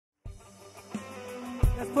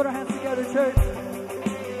Let's put our hands together, church.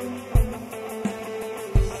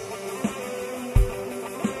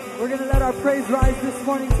 We're going to let our praise rise this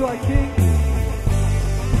morning to our King.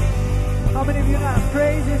 How many of you know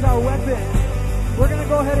praise is our weapon? We're going to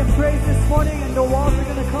go ahead and praise this morning, and the walls are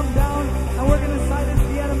going to come down, and we're going to silence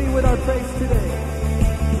the enemy with our praise today.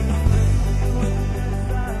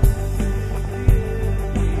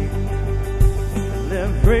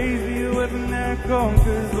 Let praise be a weapon that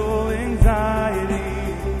conquers all anxiety.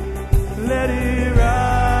 Let it rise.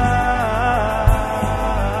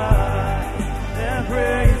 Let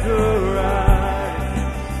praise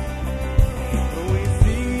arise. We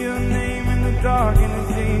sing your name in the dark and it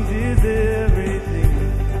changes everything.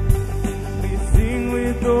 We sing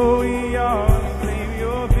with who we are and claim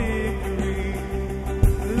your victory.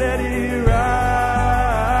 Let it rise.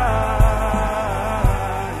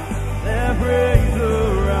 Let praise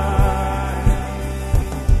arise.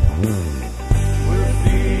 We'll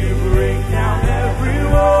see you break down every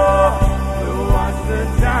wall. We'll watch the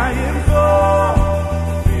giants fall.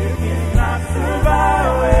 Fear cannot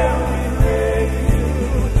survive where we lay you.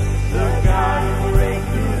 The God of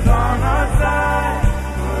breakthroughs on our side.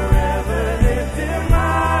 Forever lifted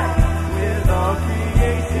high. With all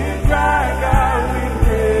creation cry, God, we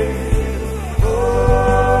praise you. Oh,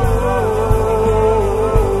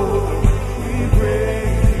 we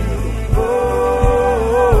praise you. Oh,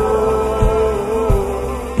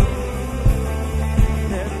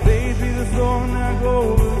 let faith be the song that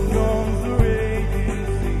overcomes the raging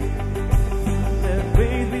sea. Let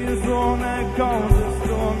faith be the song that calms the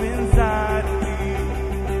storm inside of me.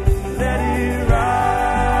 Let it rise.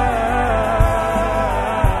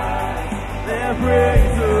 Let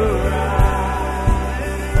praise arise.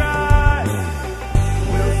 Let it rise.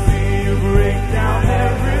 We'll see you break down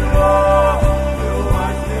every wall. We'll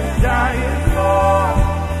watch the giants fall.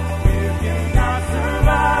 Fear cannot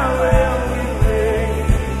survive where we lay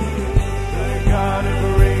you. The God of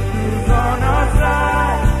breakthroughs on our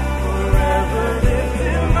side. Forever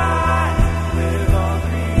lifted high. With all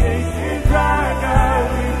creation cry, God,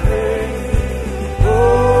 we praise you. Oh,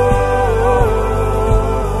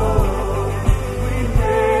 we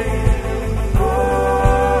praise you. Oh,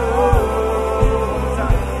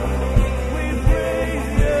 we praise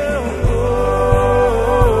you. Oh,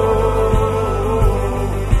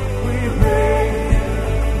 we praise you.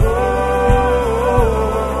 Oh,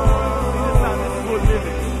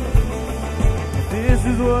 this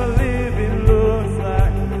is what living looks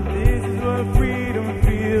like. This is what freedom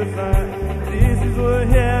feels like. This is what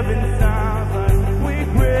heaven sounds like. We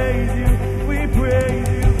praise you, we praise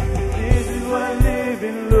you. This is what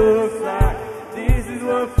living looks like. This is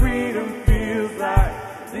what freedom feels like.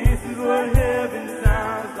 This is what heaven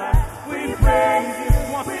sounds like. We praise you,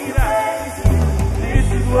 come on, sing it out. This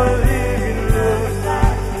is what living looks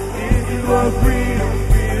like. This is what freedom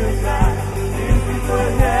feels like. This is what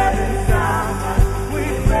heaven sounds like. We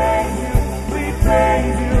praise you, we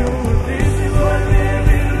praise you. This is what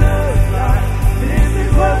living looks like. This is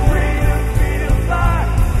what freedom feels like.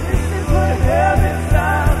 This is what heaven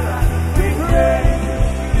sounds like. We praise you,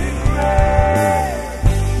 we praise.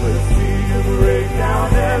 We'll see you break down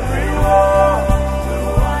every wall. We'll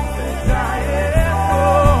watch the giants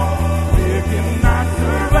fall. Fear cannot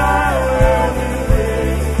survive where we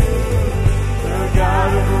lay you. The God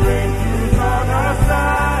of breakthroughs on our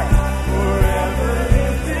side. Forever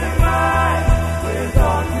lifted high. With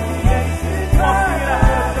all creation crying out.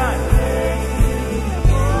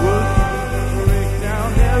 We'll break down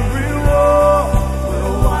every wall.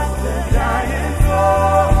 We'll watch the giants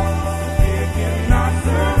fall. Fear cannot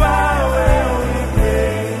survive where we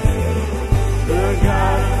lay you. The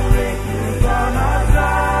God of breakthroughs on our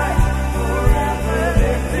side. Forever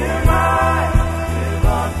lifted high. With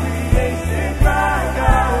all creation crying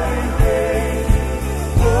out, we praise you.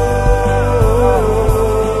 Oh,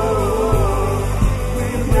 we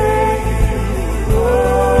praise you. Oh,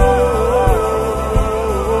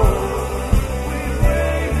 we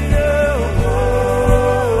praise you. Oh,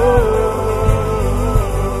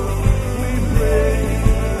 we praise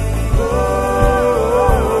you. Oh,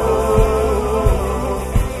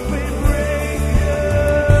 we praise you.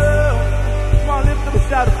 Come on, lift up a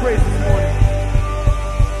shout of praise this morning.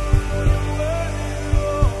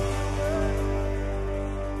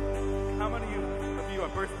 How many of you are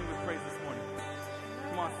bursting with praise this morning?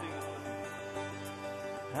 Come on, sing this with me.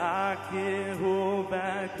 I can't hold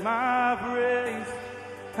back my praise.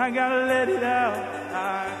 I gotta let it out.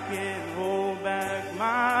 I can't hold back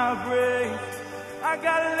my praise. I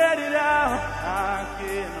gotta let it out. I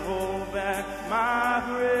can't hold back my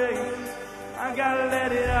praise. I gotta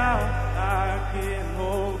let it out. I can't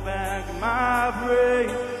hold back my my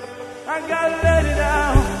praise. I gotta let it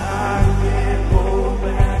out. I can't hold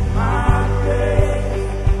back my praise.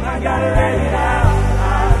 I gotta let it out.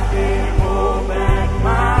 I can't hold back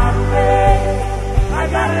my praise. I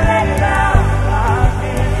gotta let it out. I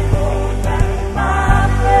can't hold back my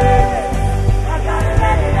praise. I gotta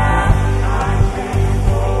let it out. I can't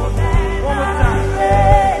hold back my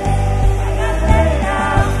praise. I gotta let it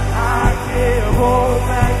out. I can't hold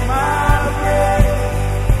back my praise.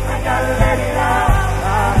 I gotta let it out.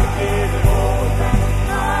 I can't hold back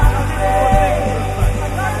my praise. I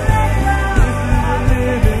gotta let it out. This is what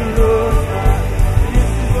living looks like.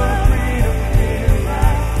 This is what freedom feels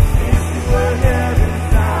like. This is what heaven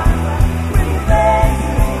sounds like. We praise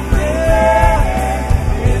you, we praise.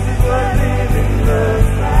 This is what living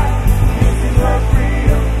looks like. This is what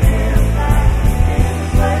freedom feels like. This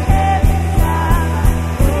is what heaven sounds like.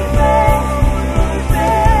 We praise you, we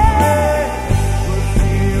praise. We'll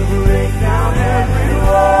see you break down every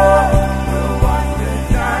wall. We'll watch the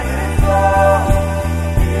giants fall.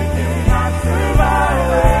 You cannot survive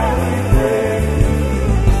where we praise you.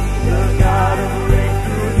 The God of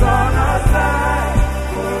breakthroughs on our side.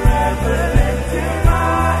 Forever lifted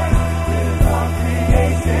high. With all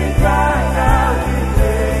creation cries out, we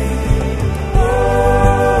praise you. Oh,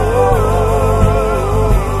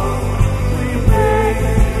 we praise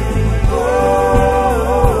you. Oh,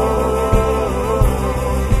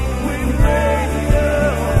 we praise you.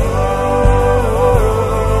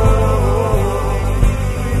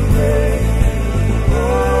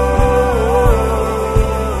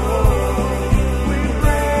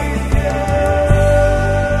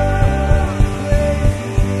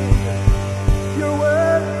 You're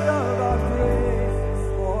worthy of our praise this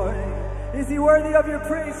morning. Is he worthy of your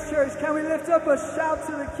praise, church? Can we lift up a shout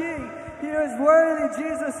to the King? He is worthy,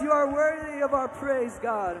 Jesus. You are worthy of our praise,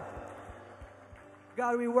 God.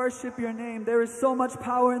 God, we worship your name. There is so much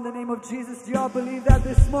power in the name of Jesus. Do y'all believe that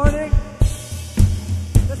this morning?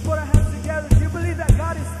 Let's put our hands together. Do you believe that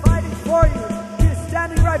God is fighting for you? He is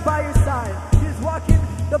standing right by your side. He is walking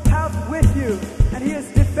the path with you. And he is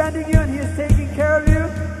defending you and he is taking care of you.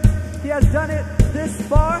 He has done it this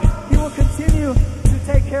far. He will continue to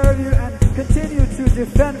take care of you and continue to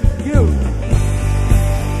defend you.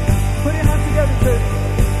 Put your hands together, church.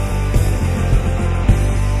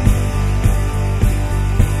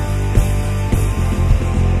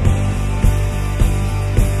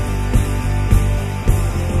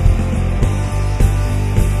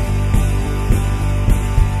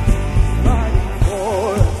 Fighting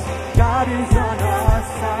for us. God is on our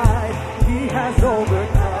side. He has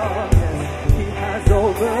overcome. Yes, he has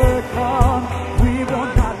overcome. We will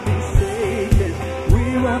not be shaken. We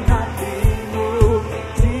will not be moved.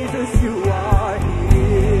 Jesus, you are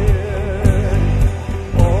here.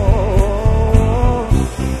 Oh,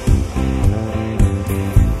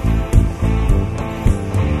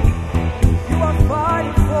 you are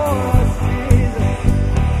fighting for us,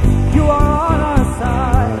 Jesus. You are on our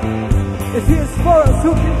side. If he is for us,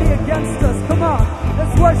 who can be against us? Come on,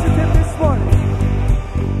 let's worship him this morning.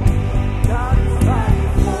 God is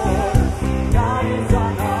fighting for us. God is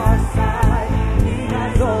on our side. He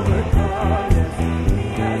has overcome. Yes, he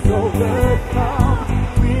has overcome.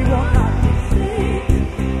 We will not be shaken.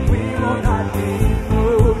 We will not be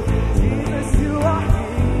moved. Jesus, you are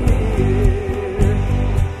here.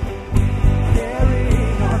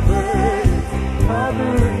 Carrying our burdens,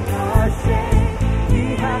 covering our shame. He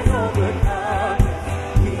has overcome.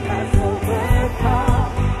 He has overcome.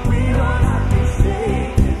 We will not be shaken.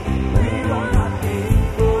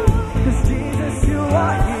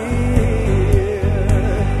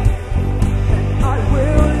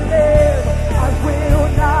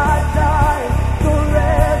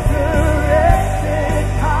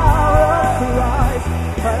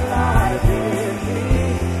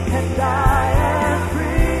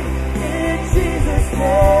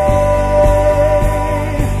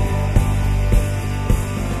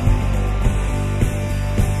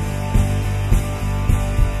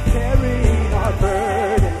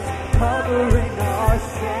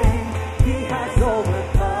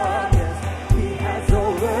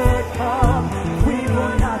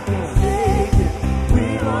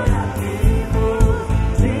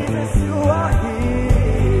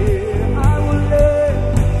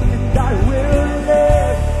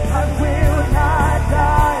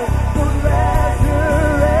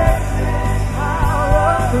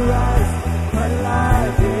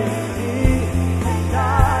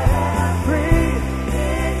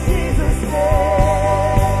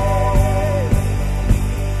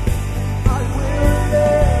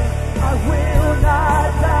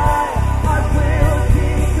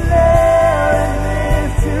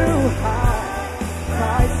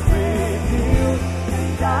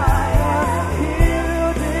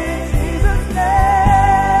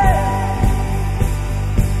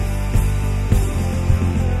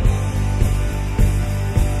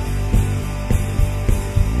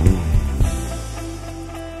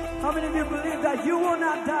 you will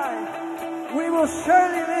not die. We will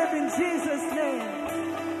surely live in Jesus' name.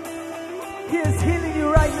 He is healing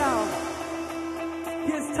you right now.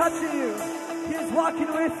 He is touching you. He is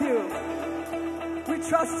walking with you. We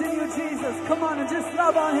trust in you, Jesus. Come on and just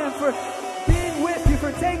love on him for being with you,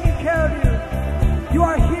 for taking care of you. You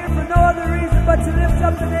are here for no other reason but to lift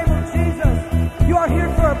up the name of Jesus. You are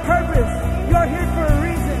here for a purpose. You are here for a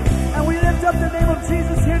reason. And we lift up the name of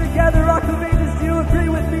Jesus here together. Rock of Ages, do you agree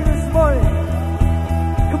with me this morning?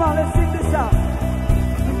 Come on, let's sing this out.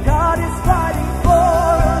 God is fighting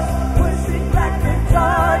for us, pushing back the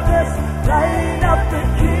darkness, lighting up the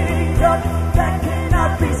kingdom that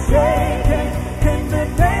cannot be shaken. In the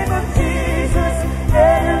name of Jesus,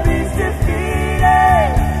 enemies defeated,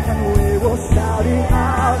 and we will shout it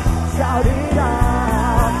out, shout it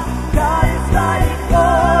out. God is fighting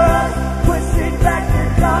for us, pushing back the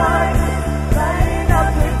darkness, lighting up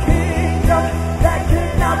the kingdom that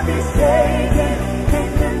cannot be shaken. In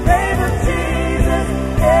the name of Jesus,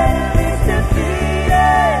 enemies defeated,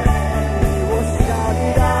 and we will shout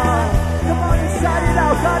it out. Come on and shout it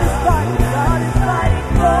out. God is fighting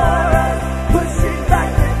for us, pushing back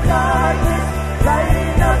the darkness,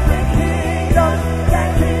 lighting up the kingdom that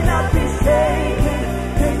cannot be shaken.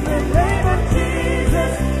 In the name of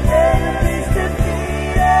Jesus, enemies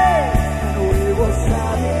defeated, and we will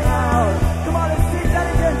shout it out. Come on, let's sing that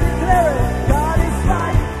again, declare it. God is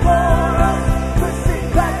fighting for us, pushing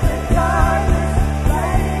back the darkness,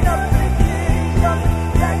 lighting up the kingdom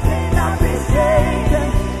that cannot be shaken.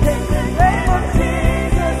 In the name of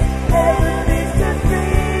Jesus, enemies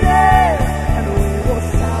defeated, and we will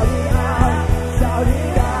shout it out, shout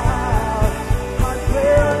it out. Heart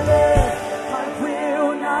will live, heart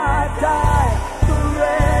will not die. The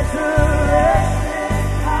resurrection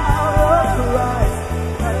power of Christ,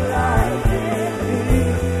 alive in me,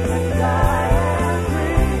 and I am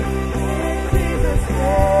free in Jesus'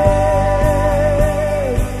 name.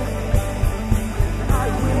 I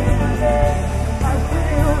will live, I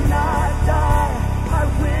will not die. I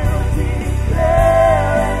will declare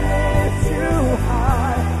and lift you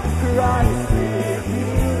high. Christ with me,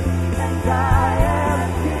 and I am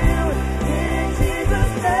healed in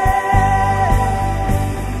Jesus' name.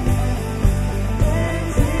 In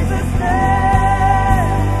Jesus' name.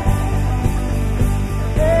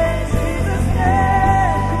 In Jesus'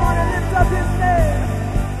 name. Come on and lift up his name.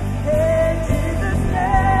 In Jesus'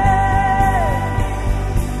 name.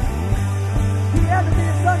 The enemy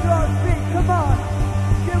is under our feet. Come on.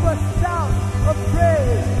 Give a shout of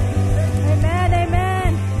praise. Amen,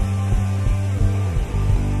 amen.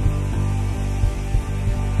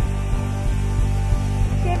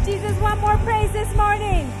 Give Jesus one more praise this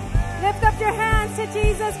morning. Lift up your hands to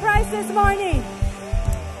Jesus Christ this morning.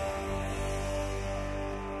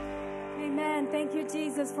 Amen. Thank you,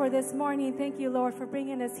 Jesus, for this morning. Thank you, Lord, for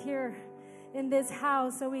bringing us here in this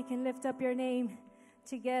house so we can lift up your name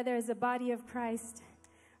together as a body of Christ.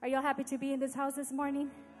 Are you all happy to be in this house this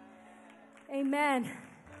morning? Amen.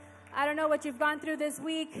 I don't know what you've gone through this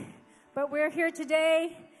week, but we're here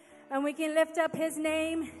today and we can lift up his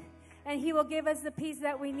name and he will give us the peace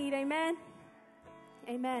that we need. Amen.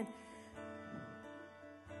 Amen.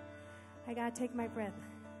 I gotta take my breath.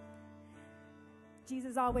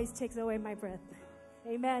 Jesus always takes away my breath.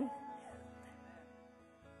 Amen.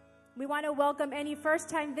 We want to welcome any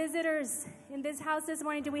first-time visitors in this house this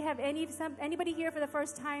morning. Do we have anybody here for the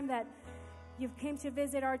first time that you've came to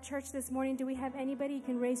visit our church this morning? Do we have anybody? You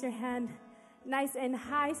can raise your hand nice and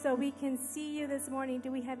high so we can see you this morning.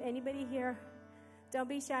 Do we have anybody here? Don't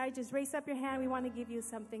be shy. Just raise up your hand. We want to give you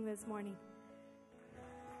something this morning.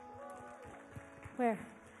 Where?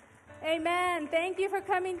 Amen. Thank you for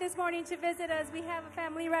coming this morning to visit us. We have a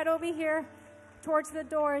family right over here towards the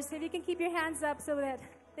doors. If you can keep your hands up so that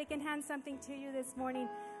they can hand something to you this morning.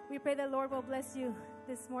 We pray the Lord will bless you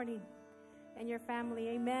this morning and your family.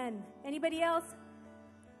 Amen. Anybody else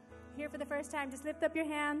here for the first time? Just lift up your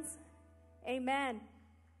hands. Amen.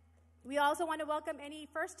 We also want to welcome any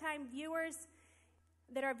first-time viewers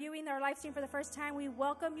that are viewing our live stream for the first time. We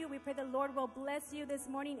welcome you. We pray the Lord will bless you this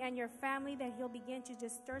morning and your family, that he'll begin to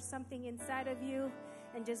just stir something inside of you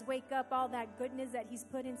and just wake up all that goodness that he's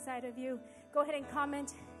put inside of you. Go ahead and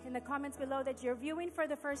comment in the comments below that you're viewing for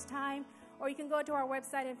the first time, or you can go to our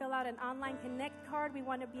website and fill out an online connect card. We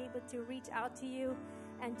want to be able to reach out to you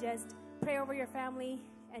and just pray over your family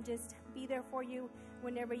and just be there for you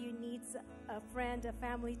whenever you need a friend, a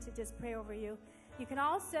family to just pray over you. You can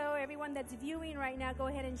also, everyone that's viewing right now, go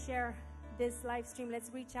ahead and share this live stream.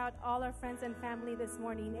 Let's reach out all our friends and family this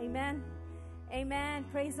morning. Amen. Amen.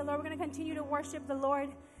 Praise the Lord. We're going to continue to worship the Lord.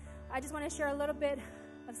 I just want to share a little bit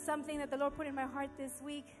of something that the Lord put in my heart this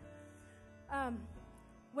week.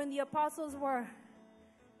 when the apostles were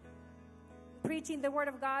preaching the word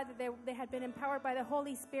of God, they had been empowered by the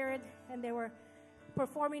Holy Spirit, and they were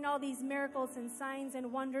performing all these miracles and signs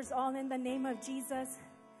and wonders, all in the name of Jesus.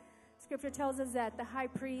 Scripture tells us that the high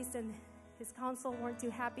priest and his council weren't too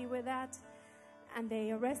happy with that, and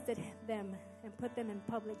they arrested them and put them in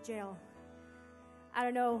public jail. I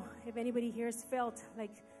don't know if anybody here has felt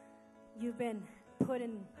like you've been put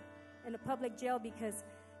in a public jail because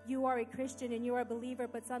you are a Christian and you are a believer,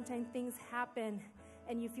 but sometimes things happen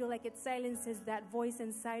and you feel like it silences that voice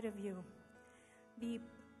inside of you. The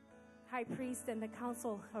high priest and the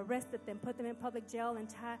council arrested them, put them in public jail, and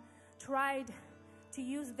tried to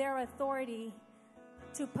use their authority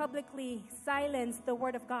to publicly silence the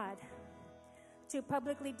word of God, to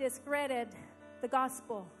publicly discredit the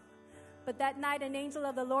gospel. But that night, an angel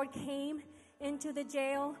of the Lord came into the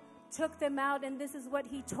jail, took them out, and this is what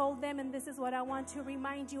he told them, and this is what I want to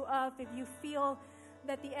remind you of. If you feel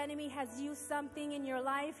that the enemy has used something in your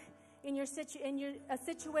life, a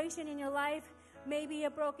situation in your life, maybe a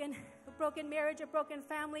broken marriage, a broken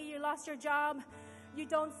family, you lost your job, you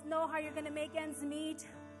don't know how you're going to make ends meet,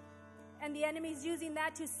 and the enemy's using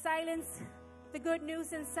that to silence the good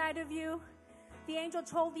news inside of you. The angel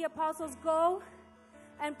told the apostles, go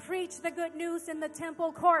and preach the good news in the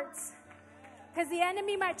temple courts. Because the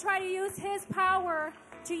enemy might try to use his power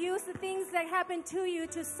to use the things that happen to you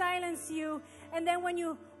to silence you. And then when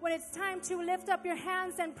it's time to lift up your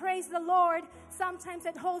hands and praise the Lord, sometimes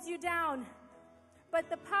it holds you down. But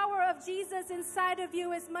the power of Jesus inside of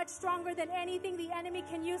you is much stronger than anything the enemy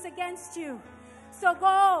can use against you. So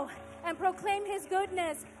go and proclaim his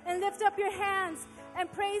goodness and lift up your hands and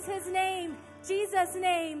praise his name, Jesus'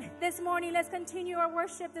 name, this morning. Let's continue our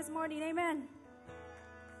worship this morning. Amen.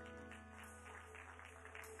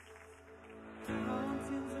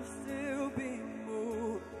 Mountains are still being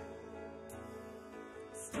moved.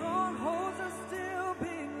 Strongholds are still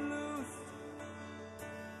being loosed.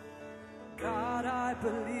 God, I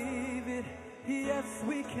believe it. Yes,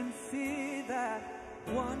 we can see that.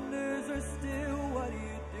 Wonders are still what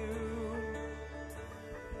you do.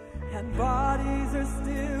 And bodies are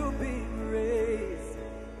still being raised.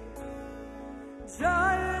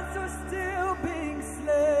 Giants are still being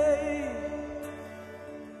slain.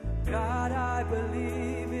 God, I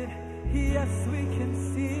believe it. Yes, we can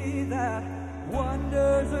see that.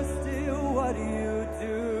 Wonders are still what you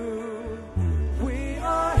do. We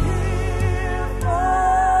are here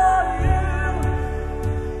for you.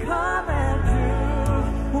 Come and do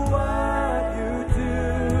what you do.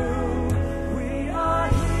 We are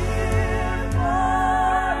here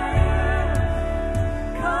for you.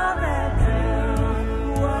 Come and do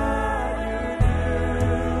what you do.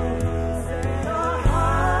 Set our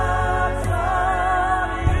hearts on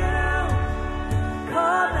you.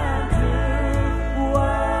 Come and do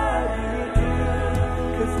what you do.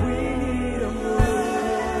 'Cause we need a move.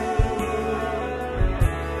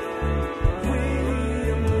 We need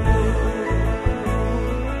a move.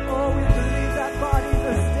 Oh, we believe that bodies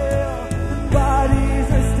are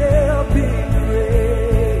still being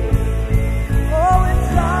raised. Oh, and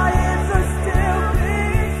giants are still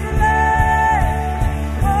being slain.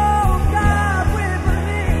 Oh, God, we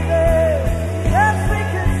believe it. Yes, we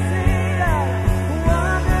can see that.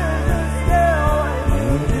 Wonders are still what you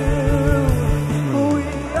do. We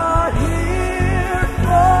are here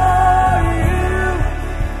for you.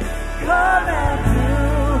 Come and do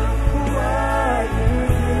what you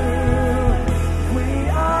do. We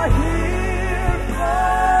are here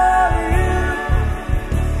for you.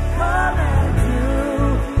 Come and do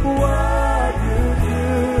what you do.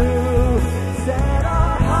 Set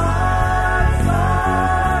our hearts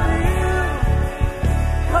on you.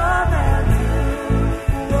 Come and do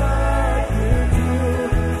what you do.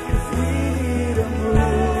 'Cause we need a move.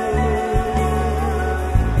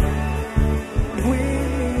 We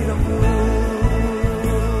need a move.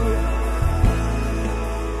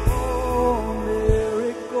 Oh,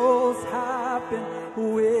 miracles happen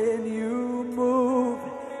when you move.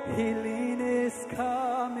 Healing is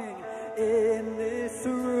coming in this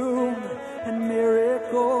room. And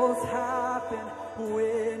miracles happen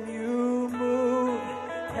when you move.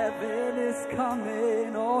 Heaven is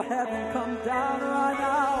coming. Oh, heaven, come down right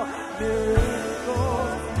now.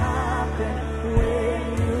 Miracles happen when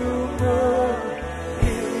you move.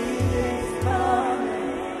 Healing is coming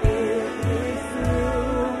in this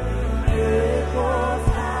room. Miracles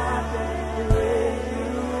happen when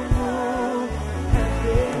you move.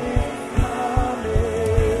 Heaven is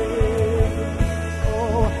coming.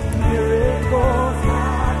 Oh, miracles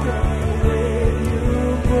happen when you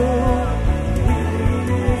move. Healing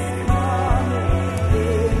is coming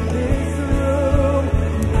in this room.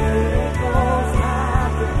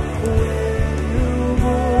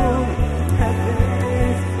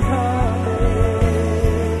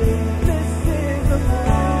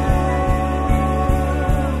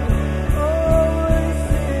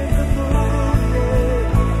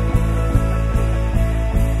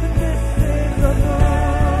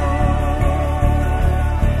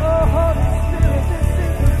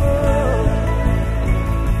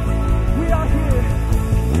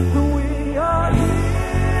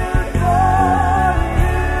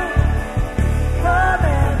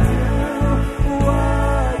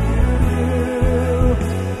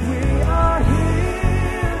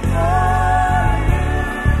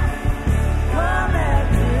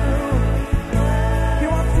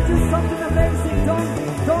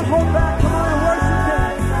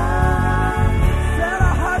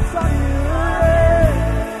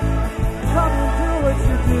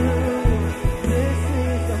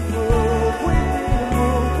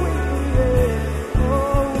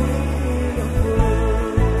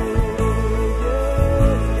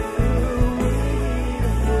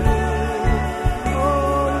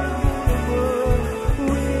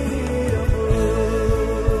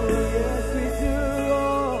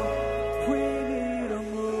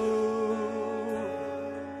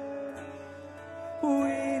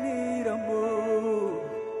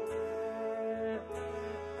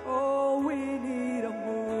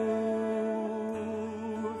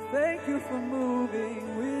 Thank you for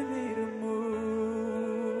moving. We need to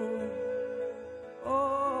move.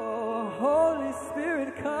 Oh, Holy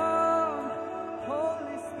Spirit, come.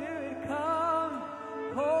 Holy Spirit, come.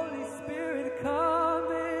 Holy Spirit,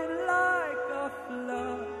 come in like a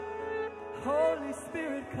flood. Holy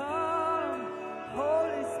Spirit, come.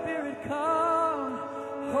 Holy Spirit, come.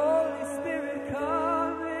 Holy Spirit,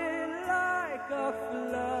 come in like a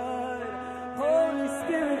flood. Holy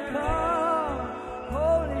Spirit, come.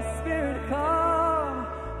 Holy Spirit, come.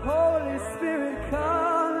 Holy Spirit,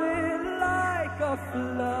 come in like a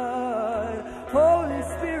flood. Holy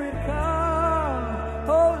Spirit, come.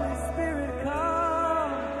 Holy Spirit,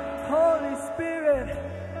 come. Holy Spirit,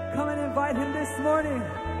 come and invite him this morning.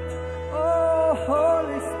 Oh,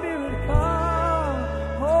 Holy Spirit, come.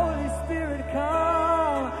 Holy Spirit,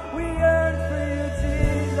 come. We yearn for you,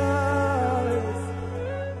 Jesus.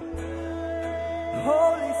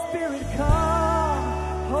 Holy Spirit, come.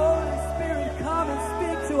 Holy Spirit, come and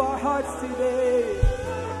speak to our hearts today.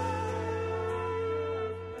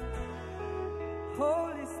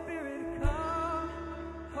 Holy Spirit, come.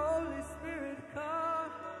 Holy Spirit,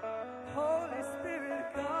 come. Holy Spirit,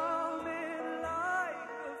 come in like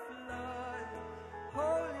a flood.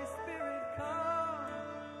 Holy Spirit, come.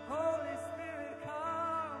 Holy Spirit,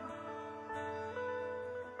 come.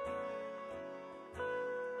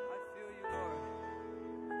 I feel you, Lord.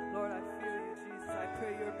 Lord, I feel you, Jesus. I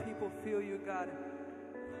pray your people feel you, God.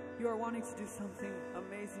 You are wanting to do something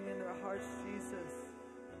amazing in their hearts, Jesus.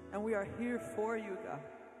 And we are here for you, God.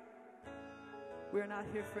 We are not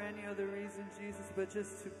here for any other reason, Jesus, but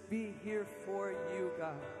just to be here for you,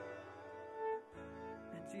 God.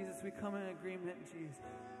 And Jesus, we come in agreement, Jesus.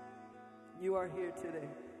 You are here today.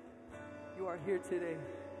 You are here today.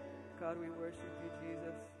 God, we worship you,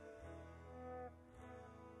 Jesus.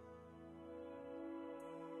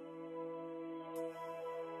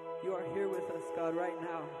 You are here with us, God, right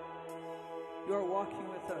now. You are walking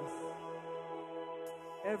with us.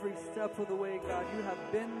 Every step of the way, God, you have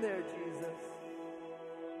been there, Jesus.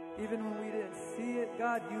 Even when we didn't see it,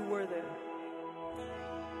 God, you were there.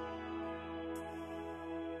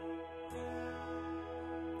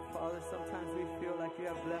 Father, sometimes we feel like you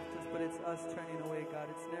have left us, but it's us turning away, God.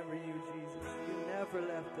 It's never you, Jesus. You never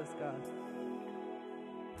left us, God.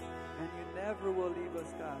 And you never will leave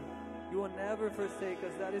us, God. You will never forsake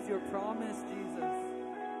us. That is your promise, Jesus.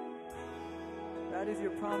 That is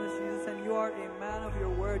your promise, Jesus. And you are a man of your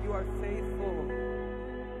word. You are faithful.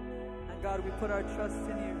 And God, we put our trust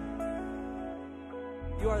in you.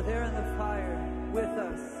 You are there in the fire with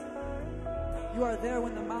us. You are there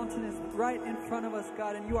when the mountain is right in front of us,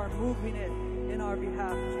 God, and you are moving it in our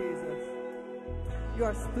behalf, Jesus. You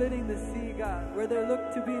are splitting the sea, God. Where there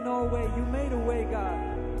looked to be no way, you made a way, God.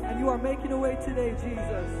 And you are making a way today,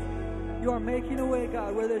 Jesus. You are making a way,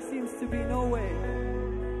 God, where there seems to be no way.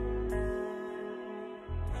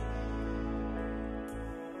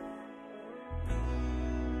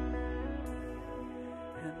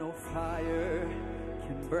 And no fire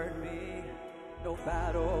can burn me, no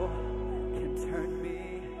battle can turn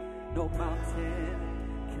me, no mountain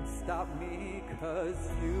can stop me,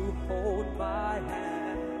 'cause you hold my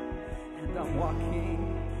hand. And I'm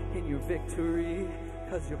walking in your victory,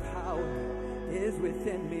 'cause your power is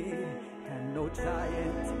within me. And no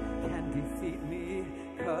giant can defeat me,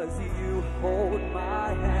 'cause you hold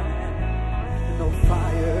my hand. No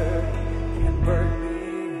fire can burn me,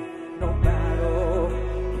 no battle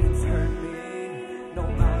can turn me, no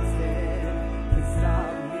mountain can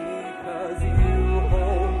stop me, 'cause you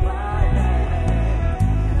hold my hand.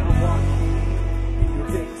 And I'm walking in your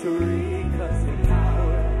victory, 'cause your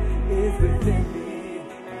power is within me.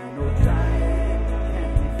 And no giant can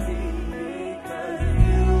defeat me, 'cause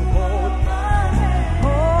you hold my hand.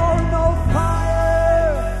 Oh, no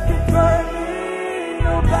fire can burn me,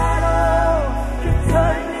 no battle can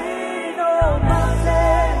turn me, no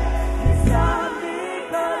mountain can stop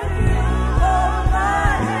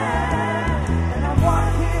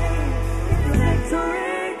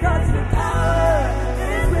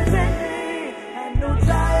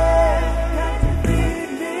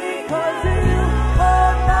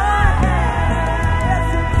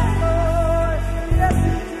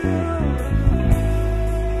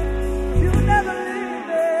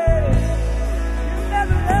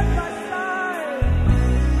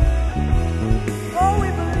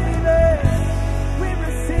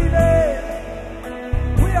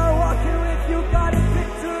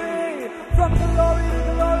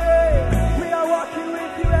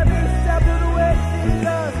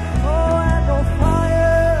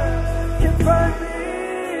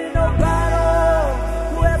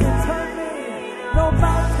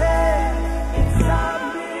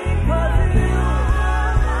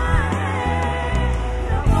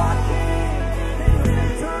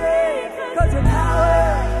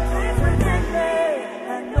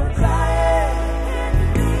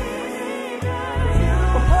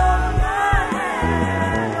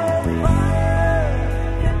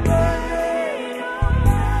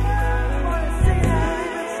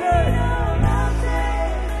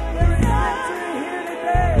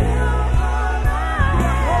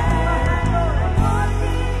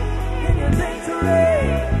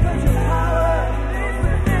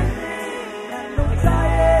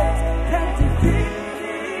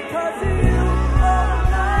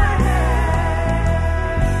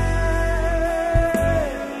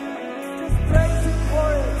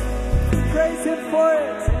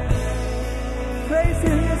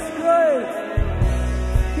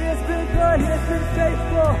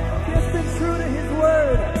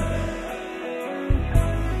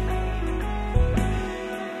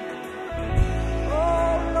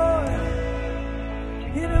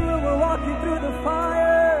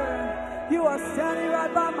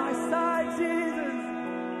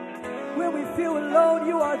When we feel alone,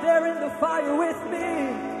 you are there in the fire with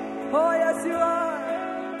me. Oh, yes, you are.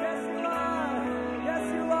 Yes, you are.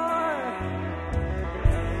 Yes, you are.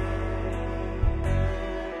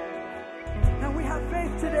 And we have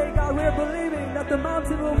faith today, God. We are believing that the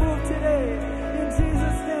mountain will move today. In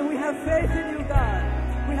Jesus' name, we have faith in you, God.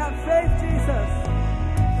 We have faith, Jesus.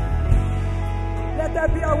 Let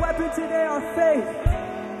that be our weapon today, our faith.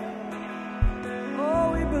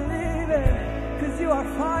 Oh, we believe it, because you are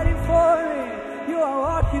fighting for me. You are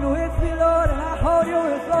walking with me, Lord, and I hold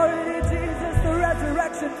your authority, Jesus, the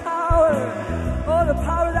resurrection power. Oh, the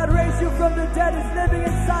power that raised you from the dead is living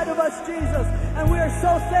inside of us, Jesus. And we are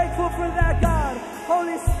so thankful for that, God.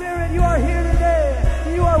 Holy Spirit, you are here today.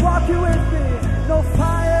 You are walking with me. No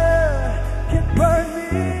fire can burn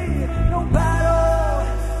me. No battle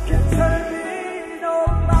can turn me. No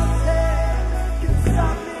mountain can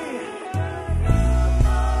stop me.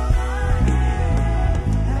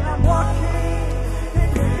 And I'm walking in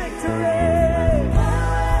your victory.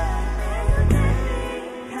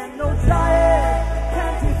 And no giant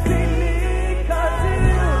can defeat me, 'cause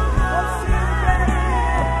you are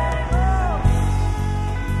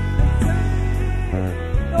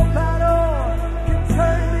no battle can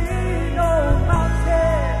turn me. No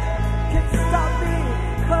mountain can stop me,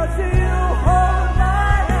 'cause you hold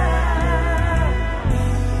my hand.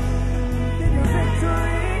 In your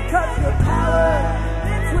victory, 'cause your power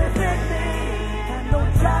is within me, and no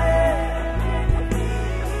giant.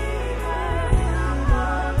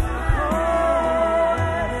 Oh,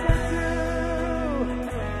 yes, you do.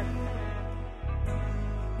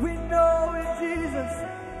 We know in Jesus,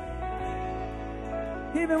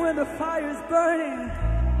 even when the fire is burning,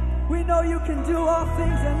 we know you can do all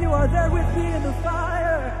things, and you are there with me in the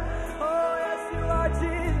fire. Oh, yes, you are,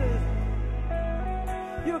 Jesus.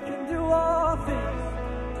 You can do all things.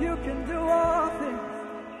 You can do all things.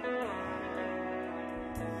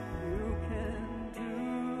 You can do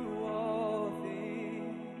all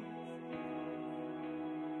things.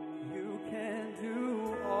 You can do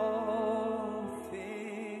all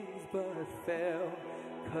things but fail.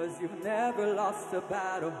 'Cause you've never lost a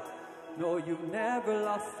battle. No, you've never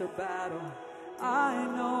lost a battle. I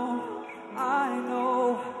know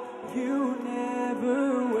you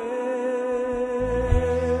never will.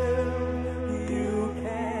 You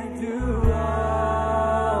can do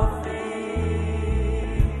all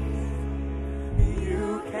things. You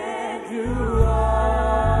can do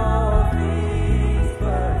all things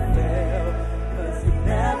but fail. 'Cause you've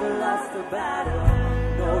never lost a battle.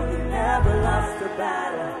 No, you never lost a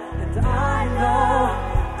battle. And I know,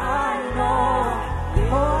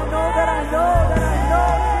 oh, I know that I know,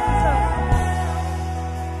 Jesus.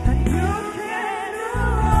 And you can do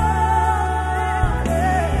all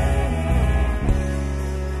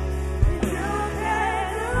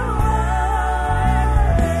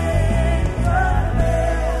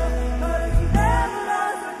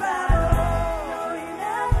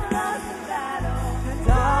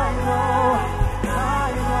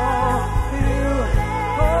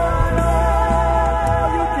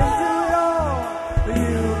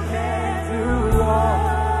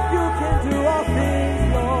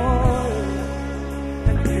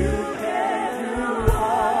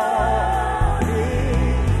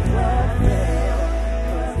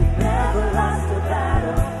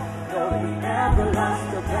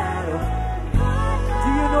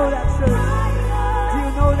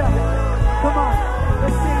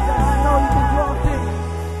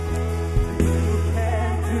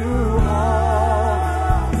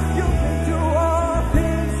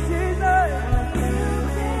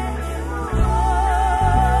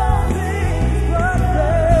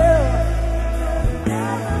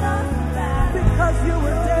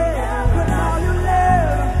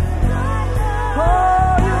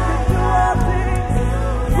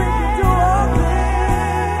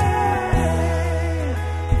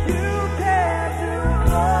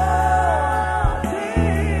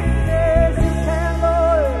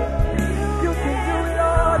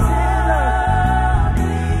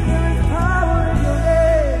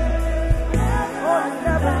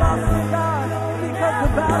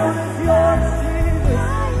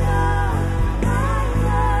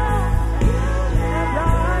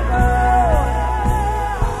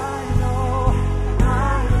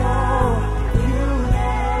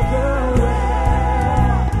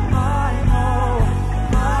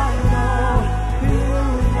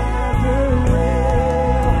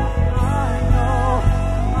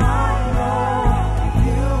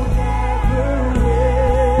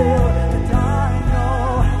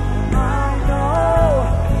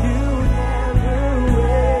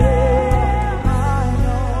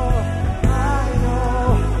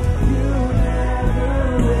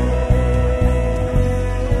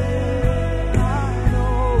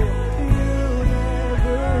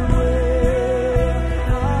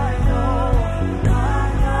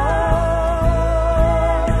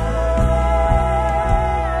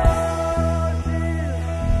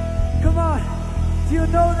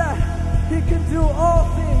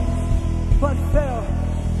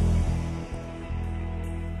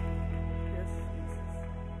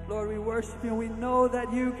worship you. We know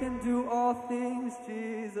that you can do all things,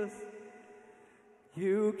 Jesus.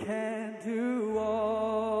 You can do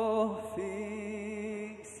all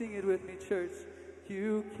things. Sing it with me, church.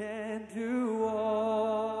 You can do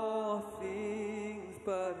all things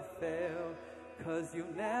but fail, 'cause you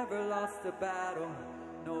never lost a battle.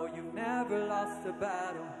 No, you never lost a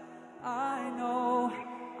battle. I know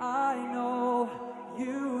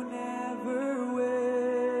you never will.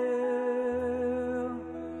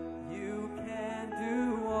 You can do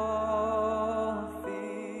all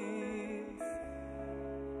things.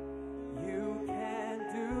 You can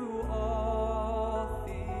do all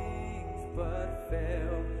things but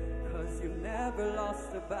fail, 'cause you never lost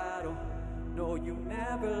a battle. No, you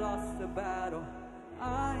never lost a battle.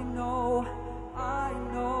 I know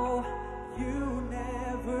you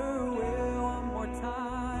never will. One more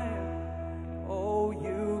time. Oh,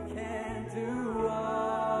 you can do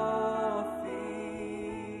all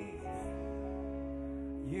things.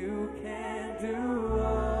 You can do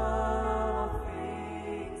all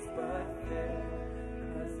things but fail,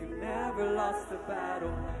 'cause you never lost a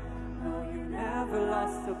battle. No, you never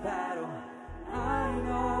lost a battle. I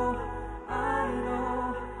know